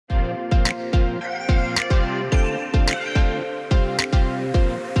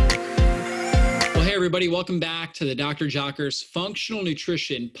everybody. Welcome back to the Dr. Jockers Functional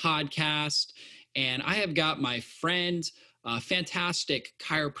Nutrition Podcast. And I have got my friend, fantastic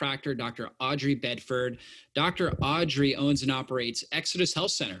chiropractor, Dr. Audrey Bedford. Dr. Audrey owns and operates Exodus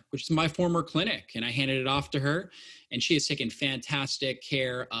Health Center, which is my former clinic. And I handed it off to her. And she has taken fantastic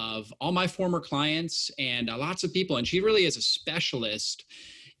care of all my former clients and lots of people. And she really is a specialist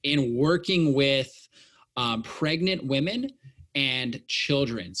in working with pregnant women and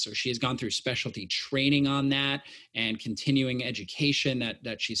children. So she has gone through specialty training on that and continuing education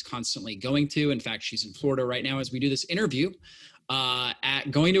that she's constantly going to. In fact, she's in Florida right now as we do this interview,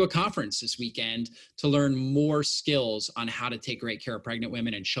 going to a conference this weekend to learn more skills on how to take great care of pregnant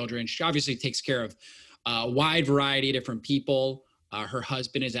women and children. She obviously takes care of a wide variety of different people. Her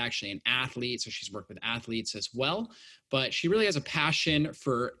husband is actually an athlete, so she's worked with athletes as well. But she really has a passion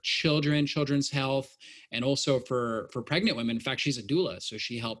for children, children's health, and also for pregnant women. In fact, she's a doula, so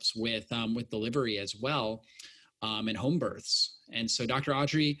she helps with delivery as well, and home births. And so, Dr.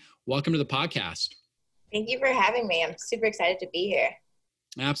 Audrey, welcome to the podcast. Thank you for having me. I'm super excited to be here.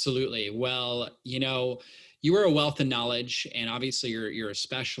 Absolutely. Well, you are a wealth of knowledge, and obviously you're a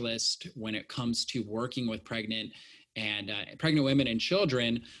specialist when it comes to working with pregnant women and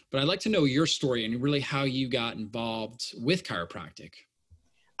children, but I'd like to know your story and really how you got involved with chiropractic.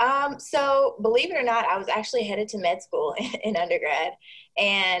 So believe it or not, I was actually headed to med school in undergrad,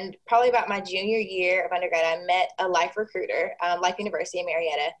 and probably about my junior year of undergrad, I met a life recruiter, Life University in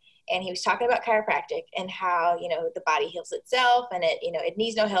Marietta, and he was talking about chiropractic and how, the body heals itself and it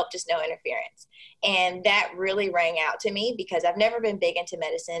needs no help, just no interference. And that really rang out to me because I've never been big into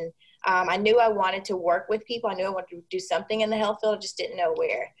medicine. I knew I wanted to work with people. I knew I wanted to do something in the health field. I just didn't know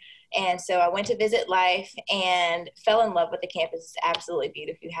where. And so I went to visit Life and fell in love with the campus. It's absolutely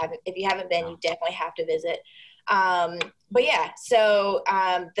beautiful. If you haven't been, you definitely have to visit. So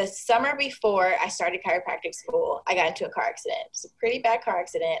the summer before I started chiropractic school, I got into a car accident. It's a pretty bad car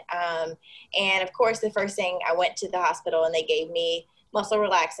accident. And of course, the first thing, I went to the hospital and they gave me muscle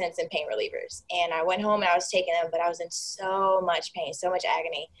relaxants and pain relievers. And I went home and I was taking them, but I was in so much pain, so much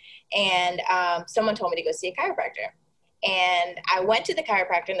agony. And someone told me to go see a chiropractor. And I went to the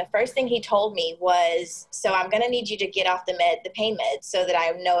chiropractor, and the first thing he told me was, so I'm going to need you to get off the pain meds so that I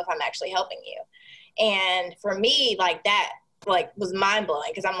know if I'm actually helping you. And for me, that was mind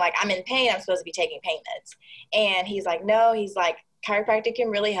blowing because I'm in pain. I'm supposed to be taking pain meds. And he's like, no, chiropractic can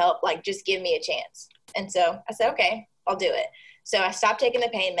really help. Just give me a chance. And so I said, okay, I'll do it. So I stopped taking the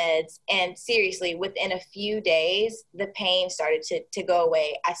pain meds, and seriously, within a few days, the pain started to go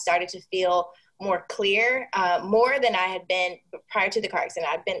away. I started to feel more clear, more than I had been prior to the car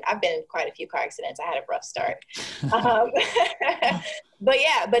accident. I've been in quite a few car accidents. I had a rough start.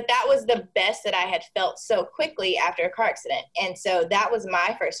 But that was the best that I had felt so quickly after a car accident. And so that was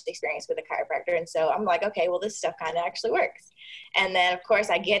my first experience with a chiropractor. And so I'm like, okay, well, this stuff kind of actually works. And then, of course,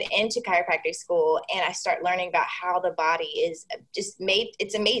 I get into chiropractic school and I start learning about how the body is just made.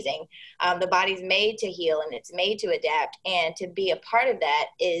 It's amazing. The body's made to heal and it's made to adapt. And to be a part of that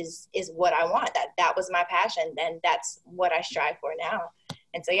is what I want. That was my passion. And that's what I strive for now.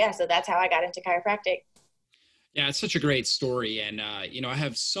 And so that's how I got into chiropractic. Yeah, it's such a great story. And, I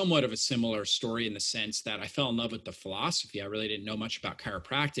have somewhat of a similar story in the sense that I fell in love with the philosophy. I really didn't know much about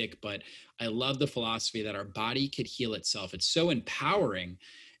chiropractic, but I love the philosophy that our body could heal itself. It's so empowering.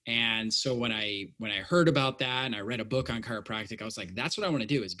 And so when I heard about that and I read a book on chiropractic, I was like, that's what I want to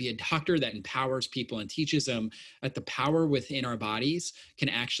do, is be a doctor that empowers people and teaches them that the power within our bodies can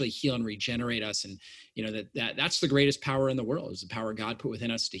actually heal and regenerate us. And, that's the greatest power in the world, is the power God put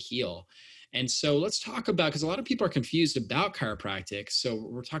within us to heal. And so let's talk about, because a lot of people are confused about chiropractic. So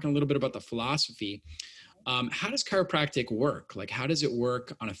we're talking a little bit about the philosophy. How does chiropractic work? How does it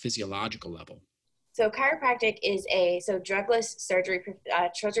work on a physiological level? So chiropractic is a drugless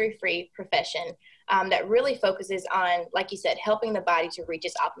surgery-free profession that really focuses on, like you said, helping the body to reach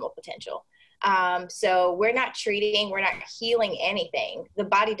its optimal potential. So we're not treating, we're not healing anything. The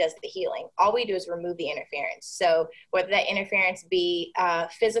body does the healing. All we do is remove the interference. So whether that interference be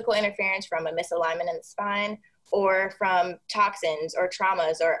physical interference from a misalignment in the spine, or from toxins or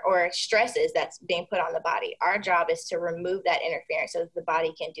traumas or stresses that's being put on the body, our job is to remove that interference so that the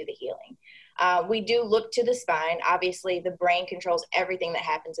body can do the healing. We do look to the spine. Obviously, the brain controls everything that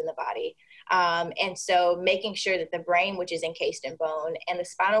happens in the body. And so making sure that the brain, which is encased in bone, and the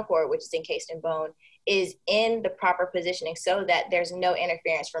spinal cord, which is encased in bone, is in the proper positioning so that there's no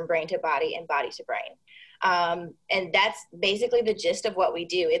interference from brain to body and body to brain. And that's basically the gist of what we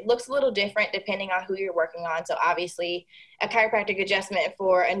do. It looks a little different depending on who you're working on. So obviously a chiropractic adjustment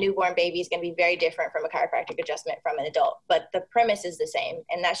for a newborn baby is going to be very different from a chiropractic adjustment from an adult, but the premise is the same.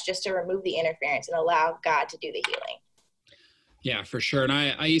 And that's just to remove the interference and allow God to do the healing. Yeah, for sure. And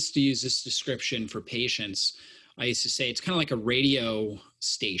I used to use this description for patients. I used to say it's kind of like a radio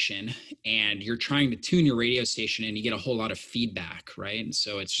station, and you're trying to tune your radio station and you get a whole lot of feedback, right? And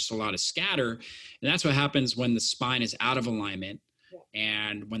so it's just a lot of scatter. And that's what happens when the spine is out of alignment.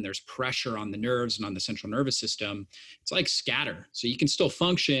 And when there's pressure on the nerves and on the central nervous system, it's like scatter. So you can still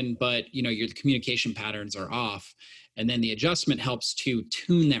function, but your communication patterns are off. And then the adjustment helps to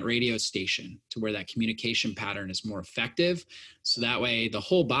tune that radio station to where that communication pattern is more effective. So that way the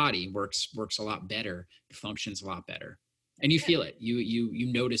whole body works a lot better, functions a lot better. And you feel it,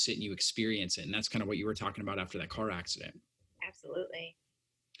 you notice it and you experience it. And that's kind of what you were talking about after that car accident. Absolutely.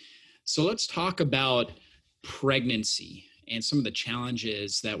 So let's talk about pregnancy and some of the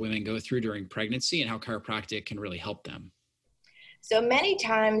challenges that women go through during pregnancy and how chiropractic can really help them. So many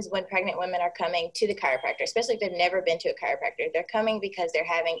times when pregnant women are coming to the chiropractor, especially if they've never been to a chiropractor, they're coming because they're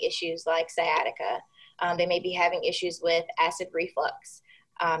having issues like sciatica. They may be having issues with acid reflux,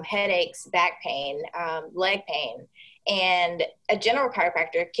 headaches, back pain, leg pain. And a general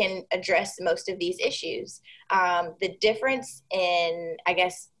chiropractor can address most of these issues. The difference in,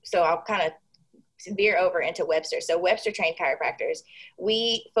 so I'll kind of veer over into Webster. So Webster trained chiropractors,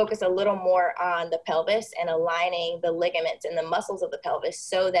 we focus a little more on the pelvis and aligning the ligaments and the muscles of the pelvis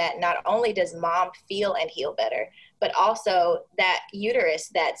so that not only does mom feel and heal better, but also that uterus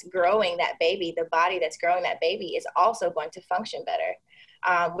that's growing that baby, the body that's growing that baby is also going to function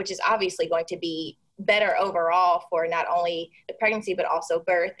better, which is obviously going to be better overall for not only the pregnancy, but also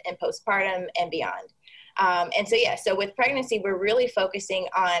birth and postpartum and beyond. So with pregnancy, we're really focusing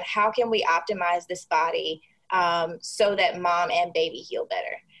on how can we optimize this body so that mom and baby heal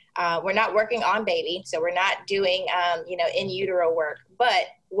better. We're not working on baby, so we're not doing, in utero work, but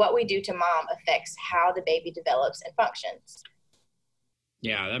what we do to mom affects how the baby develops and functions.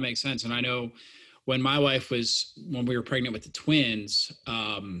 Yeah, that makes sense. And I know when my wife when we were pregnant with the twins,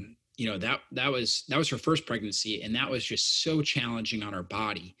 that was her first pregnancy, and that was just so challenging on her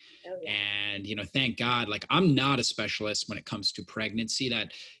body. Oh, yeah. And, thank God, like I'm not a specialist when it comes to pregnancy.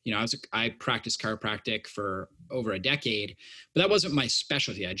 That, I practiced chiropractic for over a decade, but that wasn't my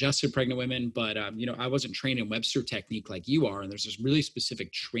specialty. I adjusted pregnant women, but, I wasn't trained in Webster technique like you are. And there's this really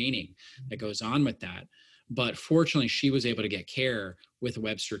specific training that goes on with that. But fortunately, she was able to get care with a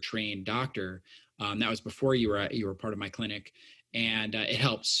Webster trained doctor. That was before you were part of my clinic. And it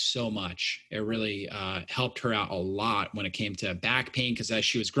helped so much. It really helped her out a lot when it came to back pain, because as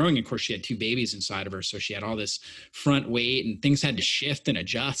she was growing, of course, she had two babies inside of her. So she had all this front weight and things had to shift and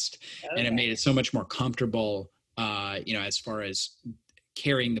adjust. Okay. And it made it so much more comfortable, as far as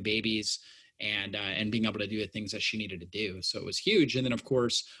carrying the babies and being able to do the things that she needed to do. So it was huge. And then, of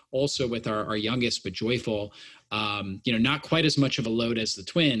course, also with our youngest, but joyful, not quite as much of a load as the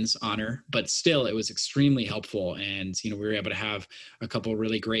twins on her, but still it was extremely helpful. And, we were able to have a couple of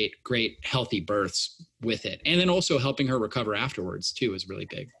really great, healthy births with it. And then also helping her recover afterwards too is really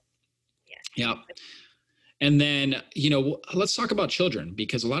big. Yeah. Yep. And then, let's talk about children,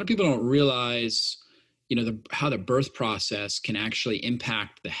 because a lot of people don't realize how the birth process can actually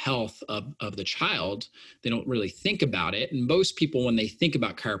impact the health of the child. They don't really think about it. And most people, when they think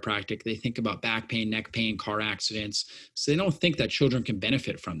about chiropractic, they think about back pain, neck pain, car accidents. So they don't think that children can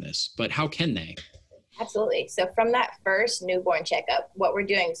benefit from this, but how can they? Absolutely. So from that first newborn checkup, what we're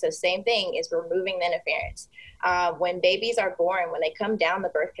doing, so same thing, is removing the interference. When babies are born, when they come down the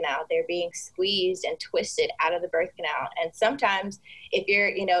birth canal, they're being squeezed and twisted out of the birth canal. And sometimes if you're,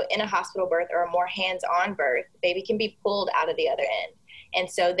 in a hospital birth or a more hands-on birth, baby can be pulled out of the other end. And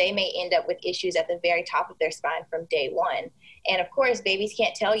so they may end up with issues at the very top of their spine from day one. And of course, babies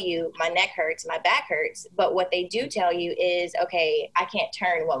can't tell you my neck hurts, my back hurts, but what they do tell you is, okay, I can't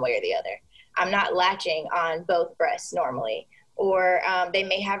turn one way or the other. I'm not latching on both breasts normally, or they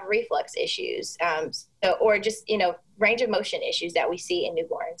may have reflux issues, or just, range of motion issues that we see in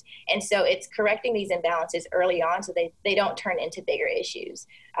newborns. And so it's correcting these imbalances early on so they don't turn into bigger issues.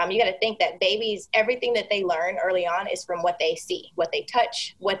 You got to think that babies, everything that they learn early on is from what they see, what they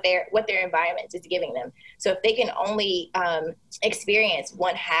touch, what their environment is giving them. So if they can only experience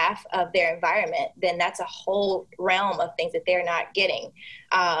one half of their environment, then that's a whole realm of things that they're not getting.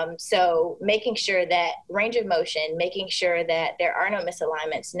 So making sure that range of motion, making sure that there are no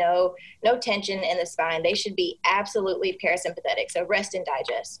misalignments, no tension in the spine. They should be absolutely parasympathetic. So rest and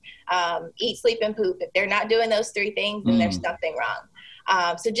digest, eat, sleep, and poop. If they're not doing those three things, then there's something wrong.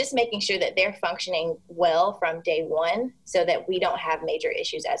 So just making sure that they're functioning well from day one so that we don't have major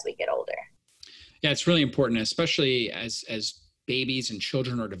issues as we get older. Yeah, it's really important, especially as babies and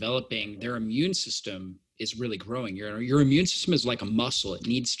children are developing, their immune system is really growing. Your immune system is like a muscle. It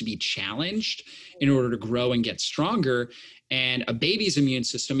needs to be challenged in order to grow and get stronger. And a baby's immune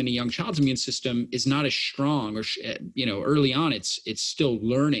system and a young child's immune system is not as strong, or, early on, it's still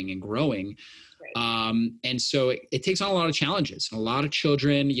learning and growing. And so it takes on a lot of challenges. And a lot of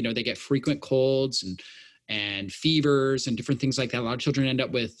children, they get frequent colds and fevers and different things like that. A lot of children end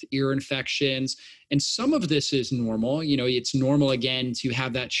up with ear infections. And some of this is normal. It's normal, again, to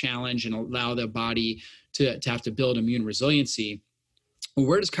have that challenge and allow the body to have to build immune resiliency. Well,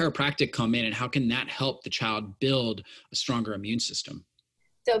 where does chiropractic come in, and how can that help the child build a stronger immune system?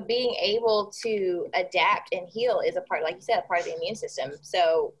 So being able to adapt and heal is a part, like you said, a part of the immune system.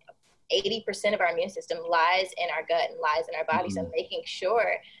 So 80% of our immune system lies in our gut and lies in our body. So making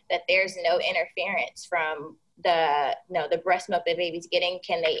sure that there's no interference from the breast milk that baby's getting.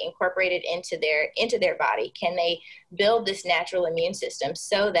 Can they incorporate it into their body? Can they build this natural immune system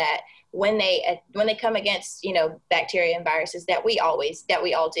so that when they come against, bacteria and viruses that we all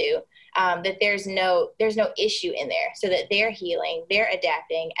do, that there's no issue in there, so that they're healing, they're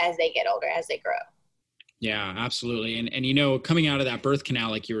adapting as they get older, as they grow. Yeah, absolutely. And coming out of that birth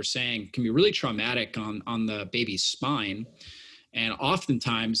canal, like you were saying, can be really traumatic on the baby's spine. And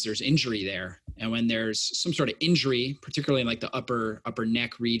oftentimes there's injury there. And when there's some sort of injury, particularly in like the upper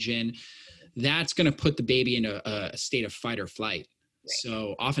neck region, that's going to put the baby in a state of fight or flight. Right.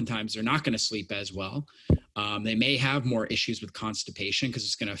 So oftentimes they're not going to sleep as well. They may have more issues with constipation because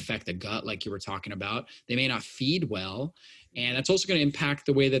it's going to affect the gut, like you were talking about. They may not feed well. And that's also going to impact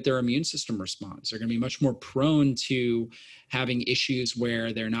the way that their immune system responds. They're going to be much more prone to having issues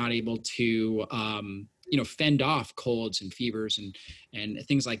where they're not able to, fend off colds and fevers and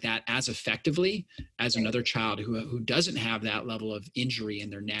things like that as effectively as another child who doesn't have that level of injury in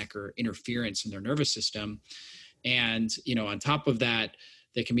their neck or interference in their nervous system. And, on top of that,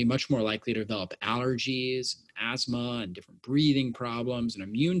 they can be much more likely to develop allergies, asthma, and different breathing problems and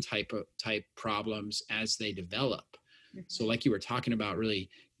immune type problems as they develop. So like you were talking about, really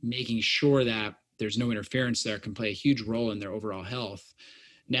making sure that there's no interference there can play a huge role in their overall health.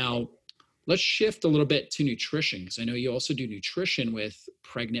 Now, let's shift a little bit to nutrition, because I know you also do nutrition with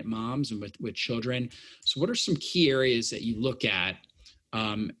pregnant moms and with children. So what are some key areas that you look at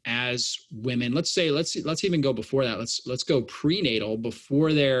as women? Let's even go before that. Let's go prenatal,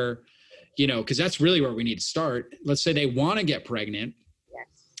 before they're, because that's really where we need to start. Let's say they want to get pregnant. Yes.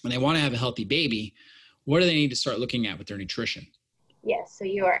 And they want to have a healthy baby. What do they need to start looking at with their nutrition? Yes, so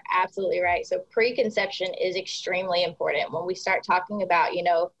you are absolutely right. So preconception is extremely important. When we start talking about,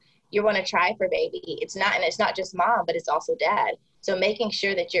 you want to try for baby, it's not just mom, but it's also dad. So making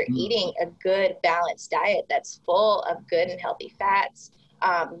sure that you're eating a good balanced diet that's full of good and healthy fats,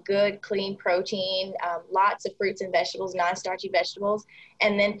 good clean protein, lots of fruits and vegetables, non-starchy vegetables.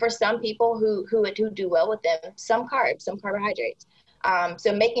 And then for some people who do well with them, some carbs, some carbohydrates.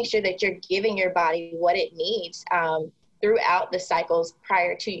 So making sure that you're giving your body what it needs throughout the cycles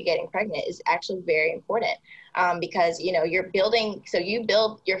prior to you getting pregnant is actually very important, because, you're building, so you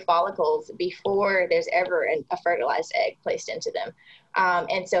build your follicles before there's ever a fertilized egg placed into them.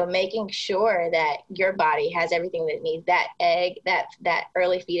 And so making sure that your body has everything that it needs, that egg, that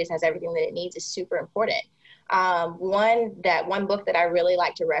early fetus has everything that it needs, is super important. One book that I really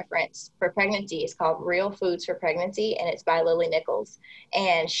like to reference for pregnancy is called Real Foods for Pregnancy, and it's by Lily Nichols.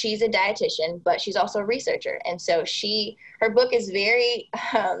 And she's a dietitian, but she's also a researcher. And so her book is very,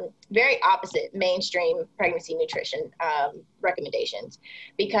 very opposite mainstream pregnancy nutrition recommendations,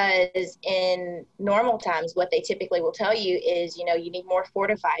 because in normal times, what they typically will tell you is, you need more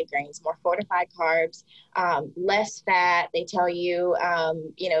fortified grains, more fortified carbs, less fat. They tell you,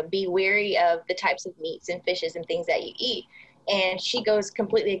 be wary of the types of meats and fishes and things that you eat. And she goes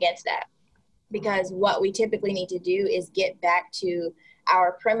completely against that, because what we typically need to do is get back to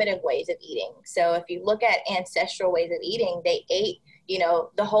our primitive ways of eating. So if you look at ancestral ways of eating, they ate,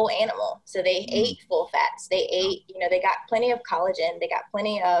 the whole animal. So they ate full fats. They ate, they got plenty of collagen. They got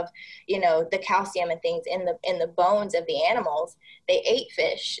plenty of, the calcium and things in the bones of the animals. They ate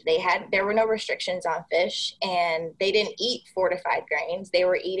fish. There were no restrictions on fish, and they didn't eat fortified grains. They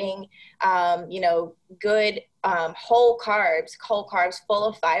were eating, good whole carbs full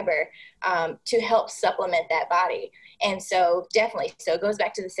of fiber to help supplement that body. And so definitely, so it goes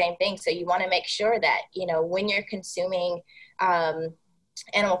back to the same thing. So you want to make sure that, when you're consuming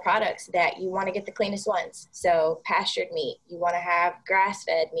animal products, that you want to get the cleanest ones. So pastured meat, you want to have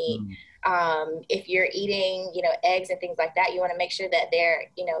grass-fed meat. If you're eating, eggs and things like that, you want to make sure that they're,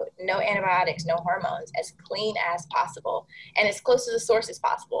 no antibiotics, no hormones, as clean as possible and as close to the source as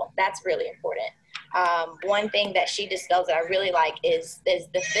possible. That's really important. One thing that she dispels that I really like is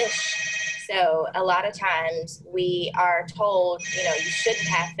the fish. So a lot of times we are told, you shouldn't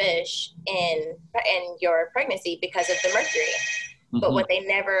have fish in your pregnancy because of the mercury. But what they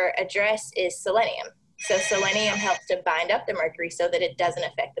never address is selenium. So selenium helps to bind up the mercury so that it doesn't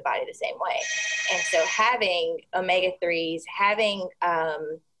affect the body the same way. And so having omega-3s, having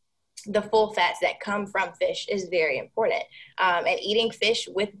the full fats that come from fish is very important. And eating fish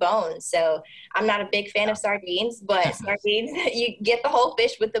with bones. So I'm not a big fan of sardines, but sardines, you get the whole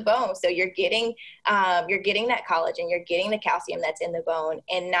fish with the bone. So you're getting that collagen, you're getting the calcium that's in the bone,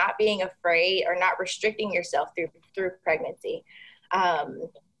 and not being afraid or not restricting yourself through pregnancy.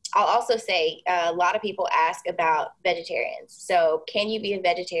 I'll also say a lot of people ask about vegetarians. So can you be a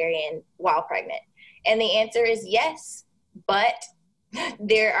vegetarian while pregnant? And the answer is yes, but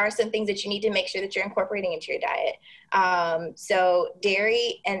there are some things that you need to make sure that you're incorporating into your diet. So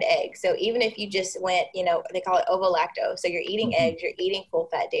dairy and eggs. So even if you just went, they call it ovo-lacto. So you're eating eggs, you're eating full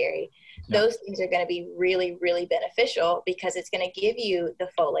fat dairy. Those things are going to be really, really beneficial because it's going to give you the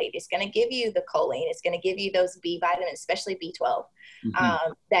folate. It's going to give you the choline. It's going to give you those B vitamins, especially B12,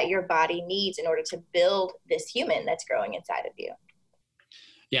 that your body needs in order to build this human that's growing inside of you.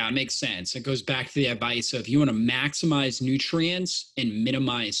 Yeah, it makes sense. It goes back to the advice of you want to maximize nutrients and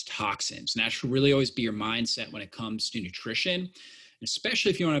minimize toxins. And that should really always be your mindset when it comes to nutrition, especially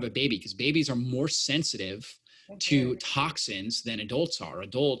if you want to have a baby, because babies are more sensitive to toxins than adults are.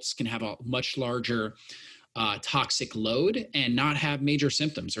 Adults can have a much larger toxic load and not have major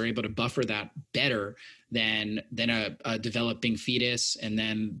symptoms. They're able to buffer that better than a developing fetus and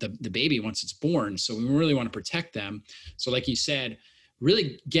then the baby once it's born. So we really want to protect them. So like you said,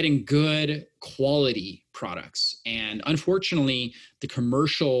 really getting good quality products. And unfortunately, the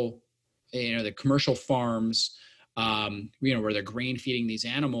commercial farms, where they're grain feeding these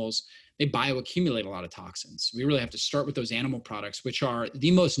animals, they bioaccumulate a lot of toxins. We really have to start with those animal products, which are the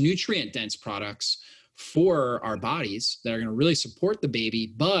most nutrient dense products for our bodies that are going to really support the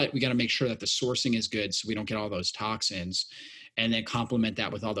baby, but we got to make sure that the sourcing is good so we don't get all those toxins, and then complement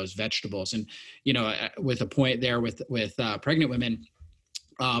that with all those vegetables. And, with a point there with pregnant women,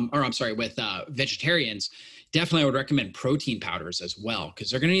 with vegetarians, definitely I would recommend protein powders as well, because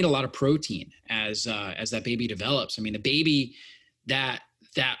they're going to need a lot of protein as that baby develops. I mean, the baby, that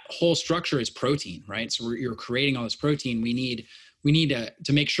whole structure is protein, right? So you're creating all this protein. We need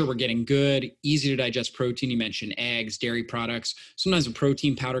to make sure we're getting good, easy to digest protein. You mentioned eggs, dairy products. Sometimes a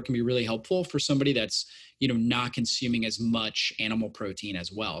protein powder can be really helpful for somebody that's, not consuming as much animal protein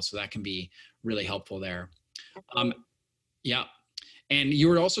as well. So that can be really helpful there. Yeah. And you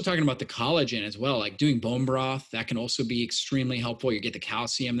were also talking about the collagen as well, like doing bone broth. That can also be extremely helpful. You get the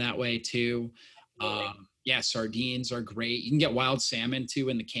calcium that way too. Sardines are great. You can get wild salmon too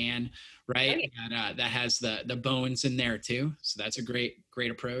in the can, right? And, that has the bones in there too. So that's a great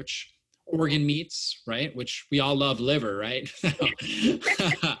approach. Organ meats, right? Which we all love liver, right? One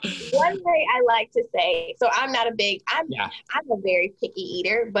way I like to say, so I'm a very picky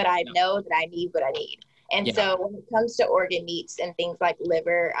eater, but I know that I need what I need. And so when it comes to organ meats and things like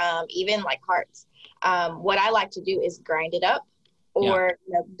liver, even like hearts, what I like to do is grind it up or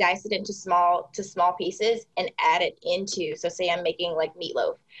dice it into small pieces and add it into, so say I'm making like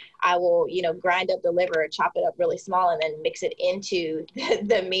meatloaf, I will, grind up the liver, chop it up really small, and then mix it into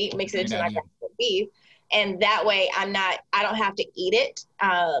the meat, mix it into my beef. And that way I don't have to eat it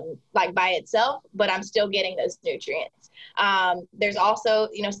like by itself, but I'm still getting those nutrients. There's also,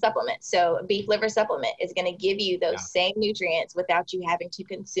 supplements. So a beef liver supplement is going to give you those same nutrients without you having to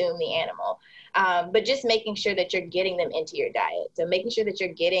consume the animal. But just making sure that you're getting them into your diet. So making sure that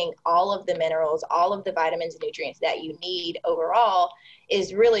you're getting all of the minerals, all of the vitamins and nutrients that you need overall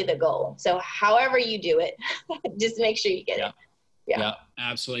is really the goal. So however you do it, just make sure you get it. Yeah,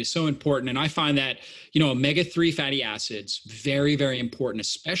 absolutely. So important. And I find that, omega-3 fatty acids, very, very important,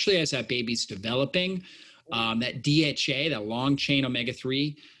 especially as that baby's developing. That DHA, that long chain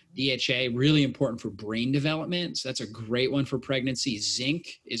omega-3, DHA, really important for brain development. So that's a great one for pregnancy.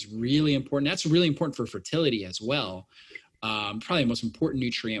 Zinc is really important. That's really important for fertility as well. Probably the most important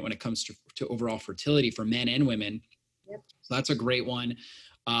nutrient when it comes to overall fertility for men and women. So that's a great one.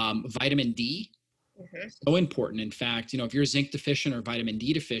 Vitamin D. So important. In fact, if you're zinc deficient or vitamin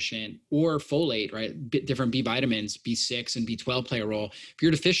D deficient or folate, right? Different B vitamins, B6 and B12 play a role. If you're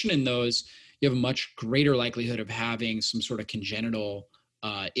deficient in those, you have a much greater likelihood of having some sort of congenital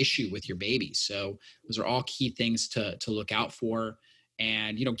issue with your baby. So those are all key things to look out for.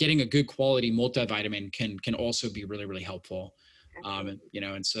 And, getting a good quality multivitamin can also be really, really helpful.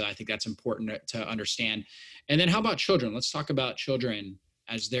 And so I think that's important to understand. And then how about children? Let's talk about children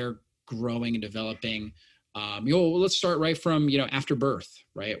as they're growing and developing. Let's start right from, after birth,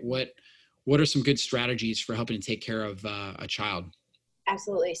 right? What are some good strategies for helping to take care of a child?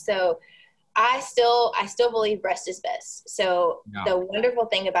 Absolutely. So I still believe breast is best. So the wonderful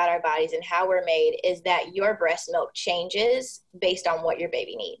thing about our bodies and how we're made is that your breast milk changes based on what your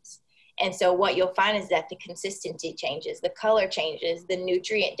baby needs. And so what you'll find is that the consistency changes, the color changes, the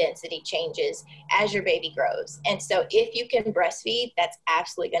nutrient density changes as your baby grows. And so if you can breastfeed, that's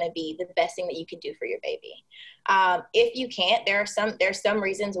absolutely going to be the best thing that you can do for your baby. If you can't, there's some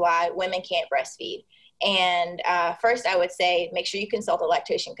reasons why women can't breastfeed. And first, I would say make sure you consult a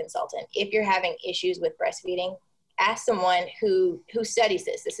lactation consultant. If you're having issues with breastfeeding, ask someone who studies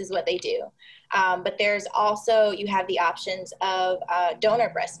this. This is what they do. But there's also, you have the options of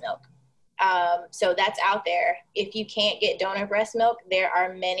donor breast milk. So that's out there. If you can't get donor breast milk, there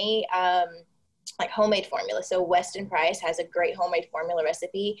are many like homemade formula. So Weston Price has a great homemade formula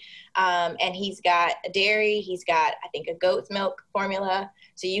recipe. And he's got a dairy, he's got, I think, a goat's milk formula.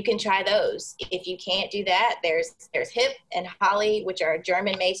 So you can try those. If you can't do that, there's Hip and Holly, which are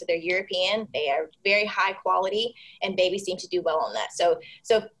German made, so they're European. They are very high quality, and babies seem to do well on that. So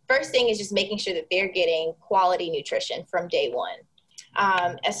first thing is just making sure that they're getting quality nutrition from day one.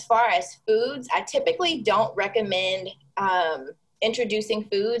 As far as foods, I typically don't recommend introducing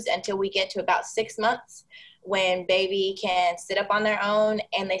foods until we get to about 6 months, when baby can sit up on their own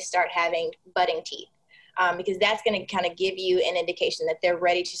and they start having budding teeth, because that's going to kind of give you an indication that they're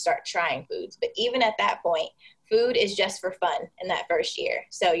ready to start trying foods. But even at that point, food is just for fun in that first year.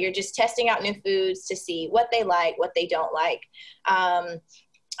 So you're just testing out new foods to see what they like, what they don't like.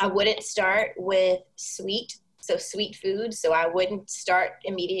 I wouldn't start with sweet foods. So I wouldn't start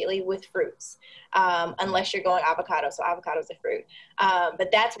immediately with fruits, unless you're going avocado. So avocado's a fruit. But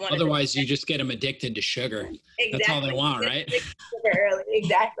that's one. Otherwise, you just get them addicted to sugar. Exactly. That's all they want, right? Super early.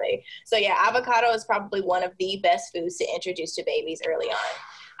 Exactly. So yeah, avocado is probably one of the best foods to introduce to babies early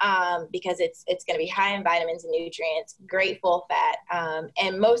on, because it's going to be high in vitamins and nutrients, great full fat,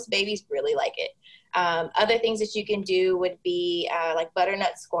 and most babies really like it. Other things that you can do would be like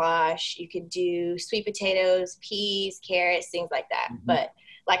butternut squash. You could do sweet potatoes, peas, carrots, things like that. Mm-hmm. But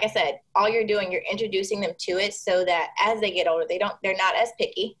like I said, all you're doing, you're introducing them to it so that as they get older, they're not as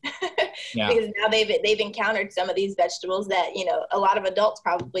picky because now they've encountered some of these vegetables that, a lot of adults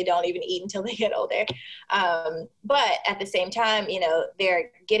probably don't even eat until they get older. But at the same time,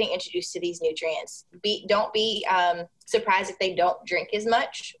 they're getting introduced to these nutrients. Don't be surprised if they don't drink as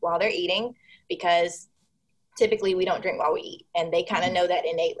much while they're eating, because typically we don't drink while we eat, and they kind of know that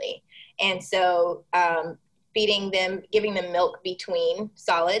innately. And so giving them milk between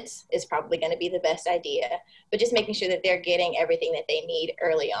solids is probably going to be the best idea, but just making sure that they're getting everything that they need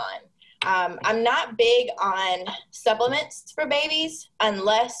early on. I'm not big on supplements for babies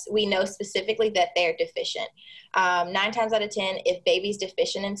unless we know specifically that they're deficient. 9 times out of 10, if baby's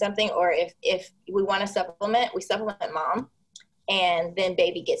deficient in something, or if we want to supplement, we supplement mom, and then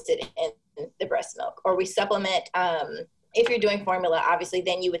baby gets it in the breast milk. Or we supplement, if you're doing formula, obviously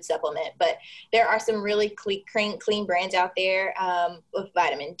then you would supplement, but there are some really clean brands out there with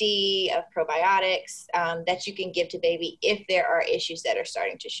vitamin D, of probiotics that you can give to baby if there are issues that are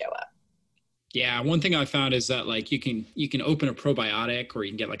starting to show up. Yeah, one thing I found is that like you can open a probiotic, or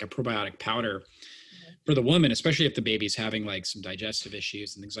you can get like a probiotic powder for the woman, especially if the baby's having like some digestive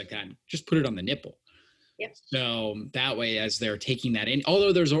issues and things like that, and just put it on the nipple. Yep. So that way, as they're taking that in,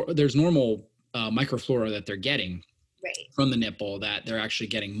 although there's normal microflora that they're getting from the nipple, that they're actually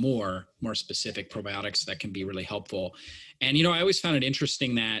getting more specific probiotics that can be really helpful. And, I always found it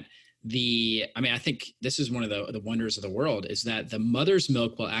interesting that I think this is one of the wonders of the world, is that the mother's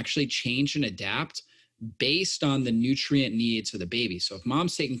milk will actually change and adapt based on the nutrient needs of the baby. So if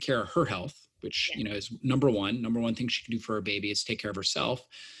mom's taking care of her health, which, is number one thing she can do for her baby is take care of herself,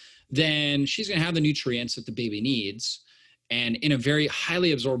 then she's going to have the nutrients that the baby needs, and in a very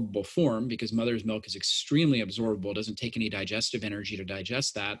highly absorbable form, because mother's milk is extremely absorbable. It doesn't take any digestive energy to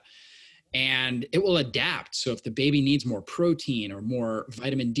digest that. And it will adapt. So if the baby needs more protein or more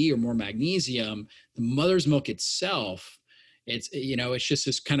vitamin D or more magnesium, the mother's milk itself, it's just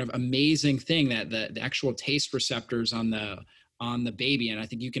this kind of amazing thing that the actual taste receptors on the baby, and I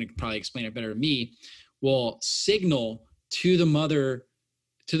think you can probably explain it better than me, will signal to the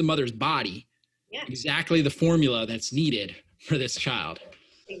mother's body exactly the formula that's needed for this child.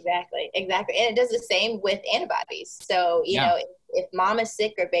 Exactly. And it does the same with antibodies. So, if mom is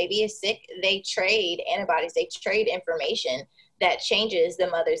sick or baby is sick, they trade antibodies, they trade information that changes the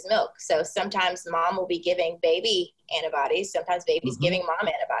mother's milk. So sometimes mom will be giving baby antibodies, sometimes baby's giving mom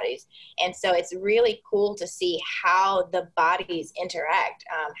antibodies. And so it's really cool to see how the bodies interact,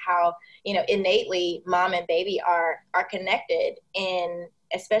 how, innately mom and baby are connected in,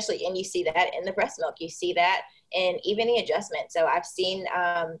 especially, and you see that in the breast milk, you see that in even the adjustment. So I've seen,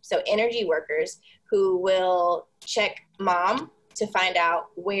 energy workers who will check mom to find out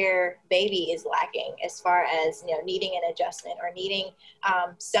where baby is lacking as far as, needing an adjustment or needing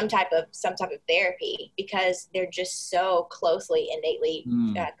some type of therapy, because they're just so closely innately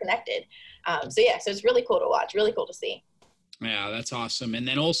connected. So it's really cool to watch, really cool to see. Yeah, that's awesome. And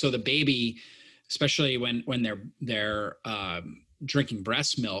then also the baby, especially when they're drinking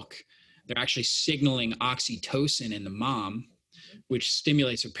breast milk, they're actually signaling oxytocin in the mom, which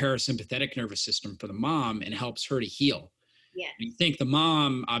stimulates a parasympathetic nervous system for the mom and helps her to heal. Yeah. You think the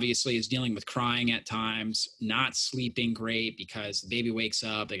mom obviously is dealing with crying at times, not sleeping great because the baby wakes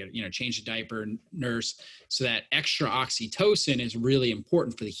up, they got to, change the diaper, nurse. So that extra oxytocin is really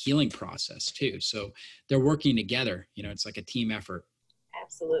important for the healing process too. So they're working together, it's like a team effort.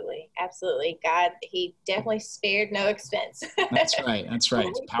 Absolutely. Absolutely. God, he definitely spared no expense. That's right. It's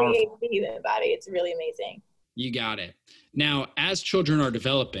powerful. The human body. It's really amazing. You got it. Now, as children are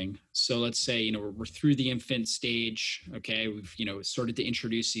developing, so let's say, we're through the infant stage. Okay. We've, started to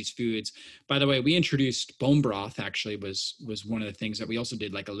introduce these foods. By the way, we introduced bone broth, actually was one of the things that we also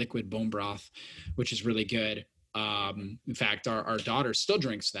did, like a liquid bone broth, which is really good. In fact, our daughter still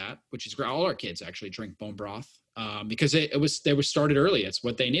drinks that, which is great. All our kids actually drink bone broth, because they were started early. It's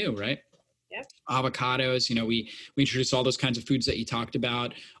what they knew, right? Yep. Avocados, we introduced all those kinds of foods that you talked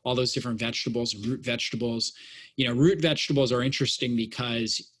about, all those different vegetables, root vegetables. Root vegetables are interesting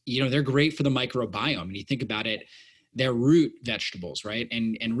because, they're great for the microbiome. And you think about it, they're root vegetables, right?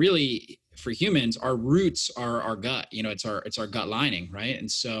 And really for humans, our roots are our gut, it's our gut lining, right?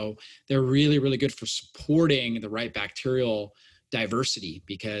 And so they're really, really good for supporting the right bacterial diversity,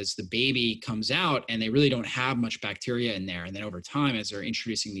 because the baby comes out and they really don't have much bacteria in there. And then over time, as they're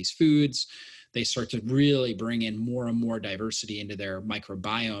introducing these foods, they start to really bring in more and more diversity into their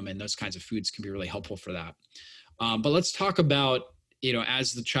microbiome, and those kinds of foods can be really helpful for that. But let's talk about,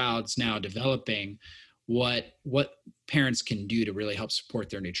 as the child's now developing, what parents can do to really help support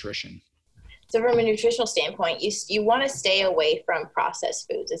their nutrition. So from a nutritional standpoint, you want to stay away from processed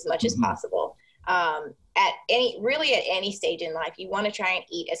foods as much as possible. At any stage in life, you want to try and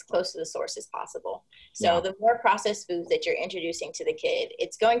eat as close to the source as possible. So the more processed foods that you're introducing to the kid,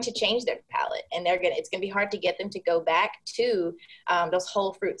 it's going to change their palate, and it's going to be hard to get them to go back to those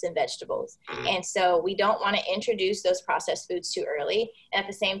whole fruits and vegetables. And so we don't want to introduce those processed foods too early. And at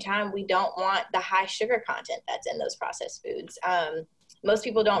the same time, we don't want the high sugar content that's in those processed foods. Most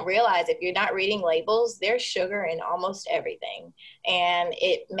people don't realize, if you're not reading labels, there's sugar in almost everything. And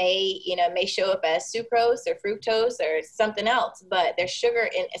it may show up as sucrose or fructose or something else, but there's sugar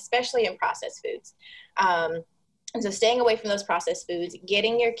especially in processed foods. And so staying away from those processed foods,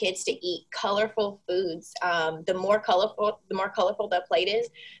 getting your kids to eat colorful foods. The more colorful the plate is,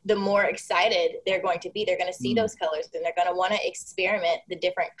 the more excited they're going to be. They're going to see those colors, and they're going to want to experiment the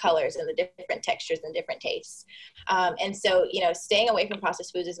different colors and the different textures and different tastes. And so, staying away from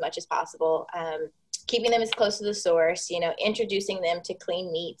processed foods as much as possible, keeping them as close to the source, introducing them to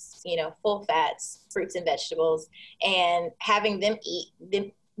clean meats, full fats, fruits and vegetables, and having them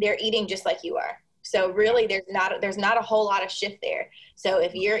they're eating just like you are. So really, there's not a whole lot of shift there. So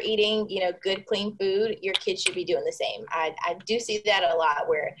if you're eating, good, clean food, your kids should be doing the same. I do see that a lot,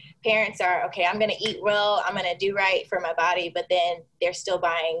 where parents are, okay, I'm going to eat well, I'm going to do right for my body, but then they're still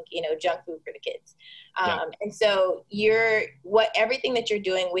buying, junk food for the kids. And so everything that you're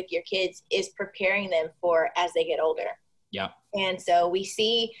doing with your kids is preparing them for as they get older. Yeah. And so we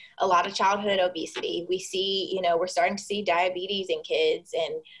see a lot of childhood obesity. We see, we're starting to see diabetes in kids,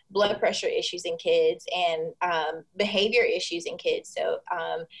 and blood pressure issues in kids, and behavior issues in kids. So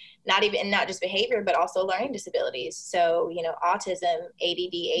not just behavior, but also learning disabilities. So, autism,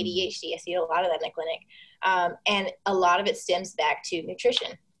 ADD, ADHD, I see a lot of that in the clinic. And a lot of it stems back to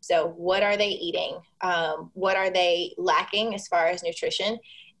nutrition. So what are they eating? What are they lacking as far as nutrition?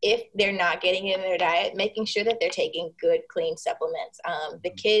 If they're not getting it in their diet, making sure that they're taking good, clean supplements.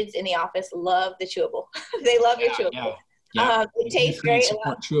 The kids in the office love the chewable. They love your chewable. Yeah. It tastes great. A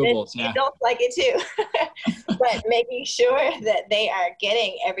lot Support chewables. Yeah. adults like it too. But making sure that they are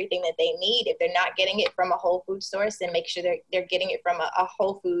getting everything that they need. If they're not getting it from a whole food source, then make sure they're getting it from a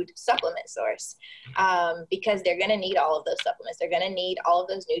whole food supplement source, because they're going to need all of those supplements. They're going to need all of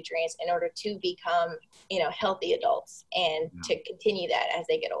those nutrients in order to become, healthy adults and to continue that as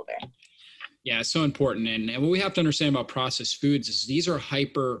they get older. Yeah, it's so important. And what we have to understand about processed foods is these are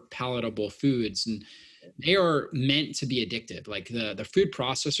hyper palatable foods, and they are meant to be addictive. Like the food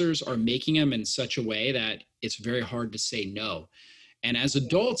processors are making them in such a way that it's very hard to say no. And as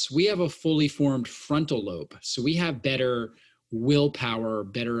adults, we have a fully formed frontal lobe. So we have better willpower,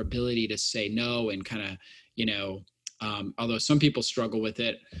 better ability to say no, and kind of, although some people struggle with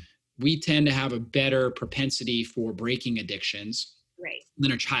it, we tend to have a better propensity for breaking addictions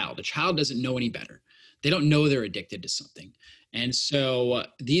than a child. A child doesn't know any better. They don't know they're addicted to something. And so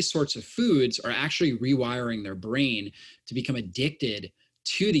these sorts of foods are actually rewiring their brain to become addicted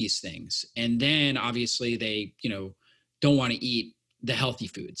to these things. And then obviously they, don't want to eat the healthy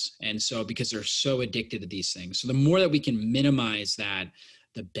foods. And so because they're so addicted to these things. So the more that we can minimize that,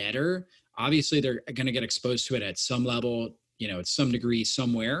 the better. Obviously they're going to get exposed to it at some level, at some degree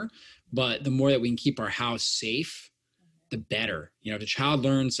somewhere, but the more that we can keep our house safe, the better. If the child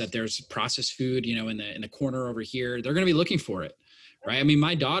learns that there's processed food, in the corner over here, they're going to be looking for it, right? I mean,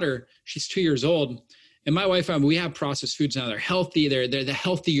 my daughter, she's 2 years old, and my wife, we have processed foods now. They're healthy. They're the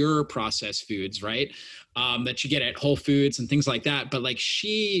healthier processed foods, right? That you get at Whole Foods and things like that. But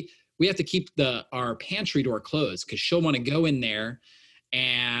we have to keep our pantry door closed because she'll want to go in there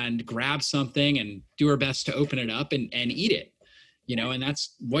and grab something and do her best to open it up and eat it, and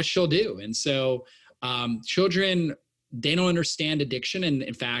that's what she'll do. And so children, they don't understand addiction. And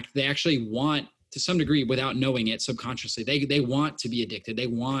in fact, they actually want, to some degree, without knowing it subconsciously, they want to be addicted. They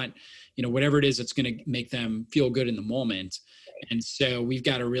want, whatever it is that's going to make them feel good in the moment. And so we've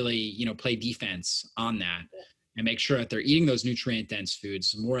got to really, play defense on that and make sure that they're eating those nutrient dense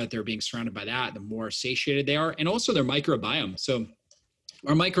foods. The more that they're being surrounded by that, the more satiated they are. And also their microbiome. So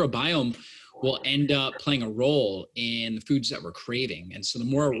our microbiome will end up playing a role in the foods that we're craving. And so the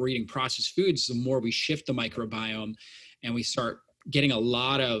more we're eating processed foods, the more we shift the microbiome and we start getting a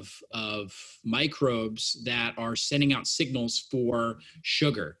lot of microbes that are sending out signals for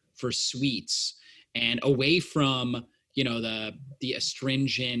sugar, for sweets, and away from, the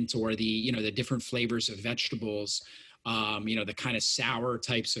astringent or the different flavors of vegetables, the kind of sour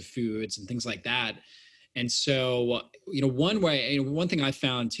types of foods and things like that. And so, one thing I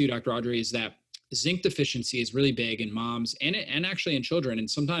found too, Dr. Audrey, is that zinc deficiency is really big in moms and actually in children. And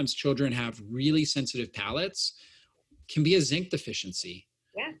sometimes children have really sensitive palates, can be a zinc deficiency.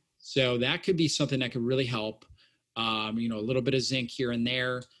 Yeah. So that could be something that could really help. A little bit of zinc here and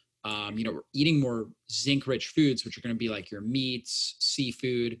there. Eating more zinc rich foods, which are going to be like your meats,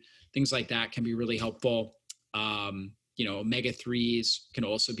 seafood, things like that can be really helpful. Omega-3s can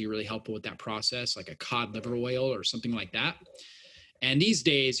also be really helpful with that process, like a cod liver oil or something like that. And these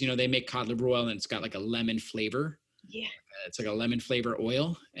days, they make cod liver oil and it's got like a lemon flavor. Yeah. It's like a lemon flavor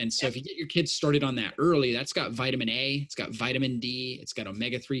oil. And so if you get your kids started on that early, that's got vitamin A, it's got vitamin D, it's got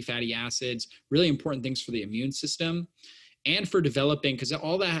omega-3 fatty acids, really important things for the immune system and for developing, because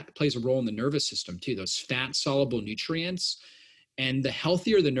all that plays a role in the nervous system too, those fat soluble nutrients. And the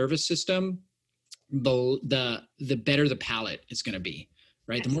healthier the nervous system, the better the palate is going to be,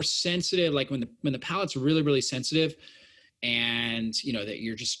 right? Yes. The more sensitive, like when the palate's really, really sensitive and, that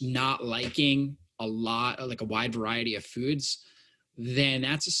you're just not liking a lot, like a wide variety of foods, then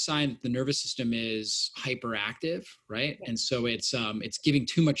that's a sign that the nervous system is hyperactive, right? And so it's giving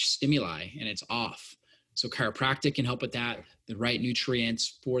too much stimuli and it's off. So chiropractic can help with that, the right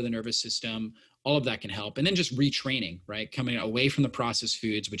nutrients for the nervous system, all of that can help. And then just retraining, right? Coming away from the processed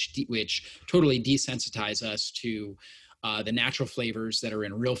foods, which totally desensitize us to the natural flavors that are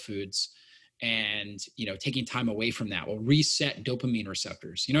in real foods. And, taking time away from that will reset dopamine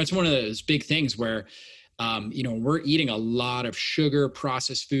receptors. It's one of those big things where, we're eating a lot of sugar,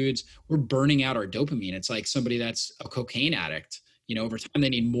 processed foods, we're burning out our dopamine. It's like somebody that's a cocaine addict. Over time, they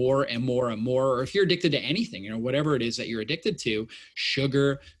need more and more and more. Or if you're addicted to anything, whatever it is that you're addicted to,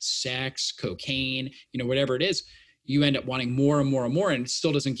 sugar, sex, cocaine, whatever it is, you end up wanting more and more and more. And it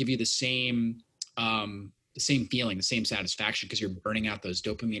still doesn't give you the same feeling, the same satisfaction, because you're burning out those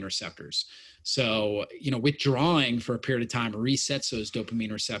dopamine receptors. So, withdrawing for a period of time resets those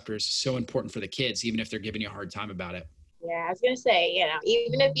dopamine receptors. So important for the kids, even if they're giving you a hard time about it. Yeah, I was going to say,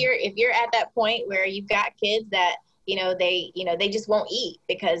 even if you're at that point where you've got kids that, they just won't eat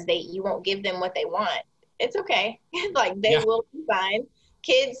because you won't give them what they want. It's okay. Like they will be fine.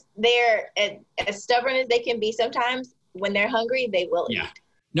 Kids, they're as stubborn as they can be sometimes. when they're hungry, they will Yeah. eat.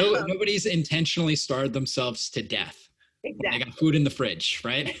 No, nobody's intentionally starved themselves to death. Exactly. They got food in the fridge,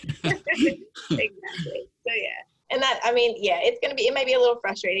 right? Exactly. So yeah. And that, I mean, yeah, it may be a little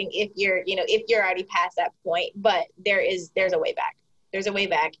frustrating if you're already past that point, but there's a way back. There's a way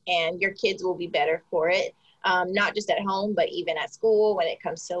back, and your kids will be better for it. Not just at home, but even at school when it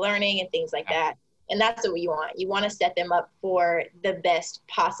comes to learning and things like that. And that's what you want. You want to set them up for the best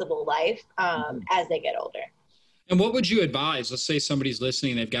possible life as they get older. And what would you advise? Let's say somebody's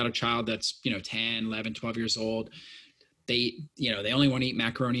listening, they've got a child that's, 10, 11, 12 years old. They only want to eat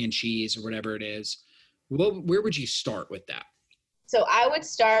macaroni and cheese or whatever it is. Where would you start with that? So I would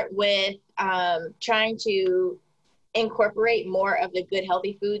start with trying to incorporate more of the good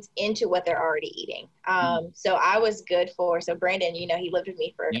healthy foods into what they're already eating. So I was good so Brandon, he lived with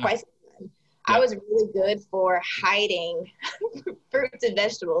me for quite some time. I was really good for hiding fruits and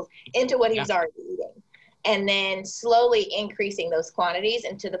vegetables into what he was already eating, and then slowly increasing those quantities,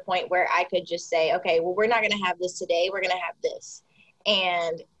 and to the point where I could just say, okay, well, we're not going to have this today, we're going to have this.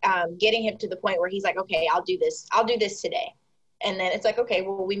 And getting him to the point where he's like, okay, I'll do this today. And then it's like, okay,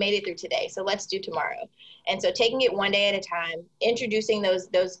 well, we made it through today, so let's do tomorrow. And so taking it one day at a time, introducing those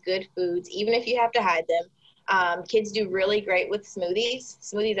good foods, even if you have to hide them. Kids do really great with smoothies.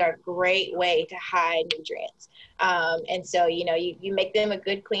 Smoothies are a great way to hide nutrients. And so, you make them a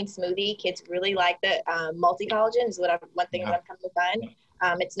good, clean smoothie. Kids really like the multi-collagen is one thing that I've come to find.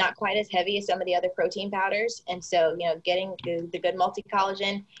 It's not quite as heavy as some of the other protein powders. And so, getting the good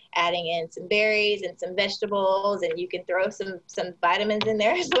multi-collagen, adding in some berries and some vegetables, and you can throw some vitamins in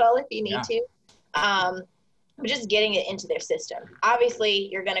there as well if you need to. But just getting it into their system. Obviously,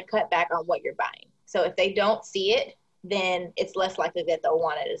 you're going to cut back on what you're buying. So if they don't see it, then it's less likely that they'll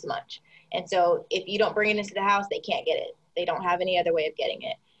want it as much. And so if you don't bring it into the house, they can't get it. They don't have any other way of getting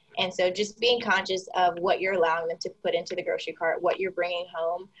it. And so just being conscious of what you're allowing them to put into the grocery cart, what you're bringing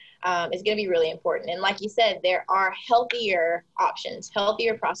home, is going to be really important. And like you said, there are healthier options,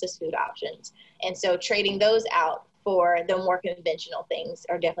 healthier processed food options. And so trading those out for the more conventional things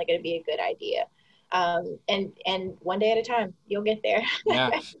are definitely going to be a good idea. And one day at a time, you'll get there.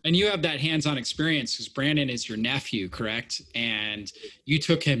 Yeah. And you have that hands-on experience because Brandon is your nephew, correct? And you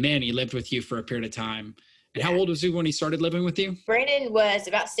took him in, he lived with you for a period of time. And how old was he when he started living with you? Brandon was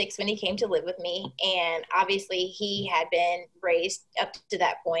about 6 when he came to live with me. And obviously he had been raised up to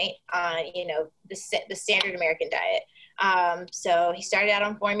that point on, the standard American diet. So he started out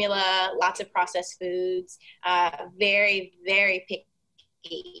on formula, lots of processed foods, very, very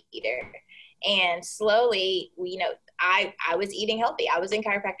picky eater. And slowly, I was eating healthy. I was in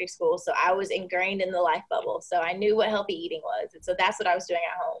chiropractic school, so I was ingrained in the life bubble. So I knew what healthy eating was. And so that's what I was doing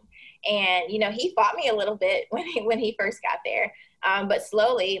at home. And, he fought me a little bit when he first got there. But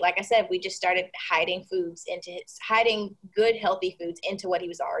slowly, like I said, we just started hiding good, healthy foods into what he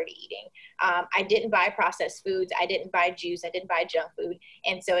was already eating. I didn't buy processed foods. I didn't buy juice. I didn't buy junk food.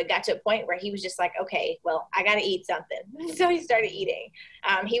 And so it got to a point where he was just like, okay, well, I got to eat something. So he started eating.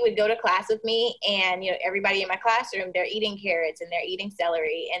 He would go to class with me, and, everybody in my classroom, they're eating carrots and they're eating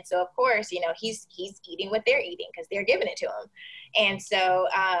celery. And so, of course, he's eating what they're eating because they're giving it to him. And so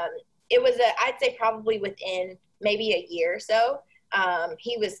it was I'd say probably within maybe a year or so,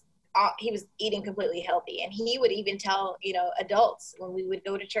 he was eating completely healthy. And he would even tell, adults when we would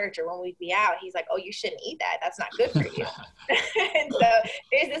go to church or when we'd be out, he's like, oh, you shouldn't eat that. That's not good for you. And so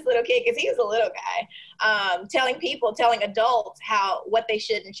there's this little kid, because he was a little guy, telling adults what they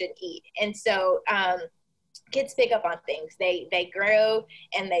should and shouldn't eat. And so kids pick up on things. They grow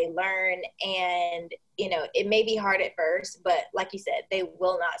and they learn, and it may be hard at first, but like you said, they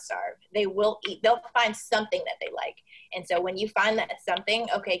will not starve. They will eat. They'll find something that they like. And so when you find that something,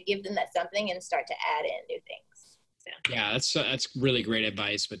 okay, give them that something and start to add in new things. So. Yeah, that's really great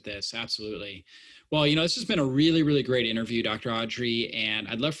advice with this. Absolutely. Well, this has been a really, really great interview, Dr. Audrey, and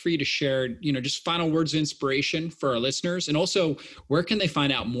I'd love for you to share, just final words of inspiration for our listeners. And also, where can they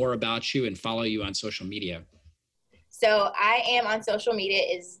find out more about you and follow you on social media? So I am on social media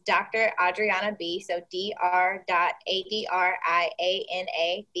is Dr. Adriana B. So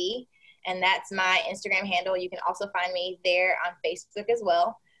Dr.ADRIANA-B. And that's my Instagram handle. You can also find me there on Facebook as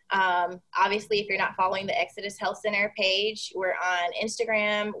well. Obviously, if you're not following the Exodus Health Center page, we're on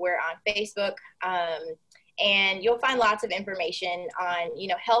Instagram, we're on Facebook, and you'll find lots of information on,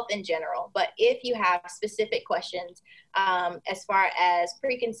 health in general. But if you have specific questions as far as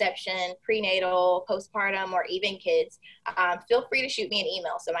preconception, prenatal, postpartum, or even kids, feel free to shoot me an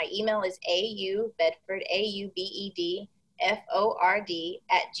email. So my email is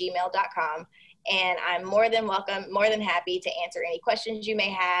aubedford@gmail.com. And I'm more than welcome, more than happy to answer any questions you may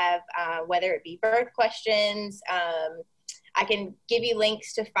have, whether it be birth questions. I can give you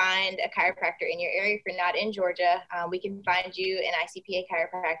links to find a chiropractor in your area if you're not in Georgia. We can find you an ICPA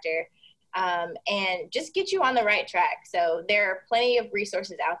chiropractor. And just get you on the right track. So there are plenty of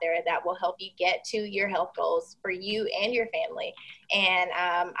resources out there that will help you get to your health goals for you and your family. And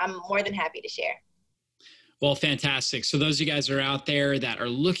I'm more than happy to share. Well, fantastic. So those of you guys that are out there that are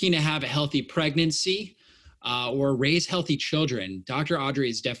looking to have a healthy pregnancy or raise healthy children, Dr. Audrey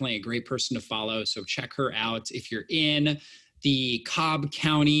is definitely a great person to follow. So check her out. If you're in the Cobb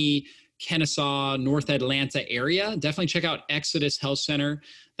County, Kennesaw, North Atlanta area, definitely check out Exodus Health Center.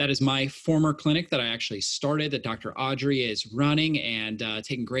 That is my former clinic that I actually started, that Dr. Audrey is running and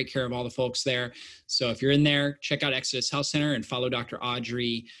taking great care of all the folks there. So if you're in there, check out Exodus Health Center and follow Dr.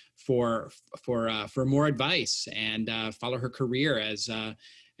 Audrey for more advice, and follow her career as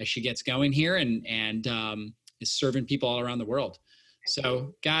she gets going here and is serving people all around the world.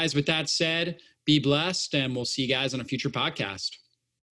 So guys, with that said, be blessed, and we'll see you guys on a future podcast.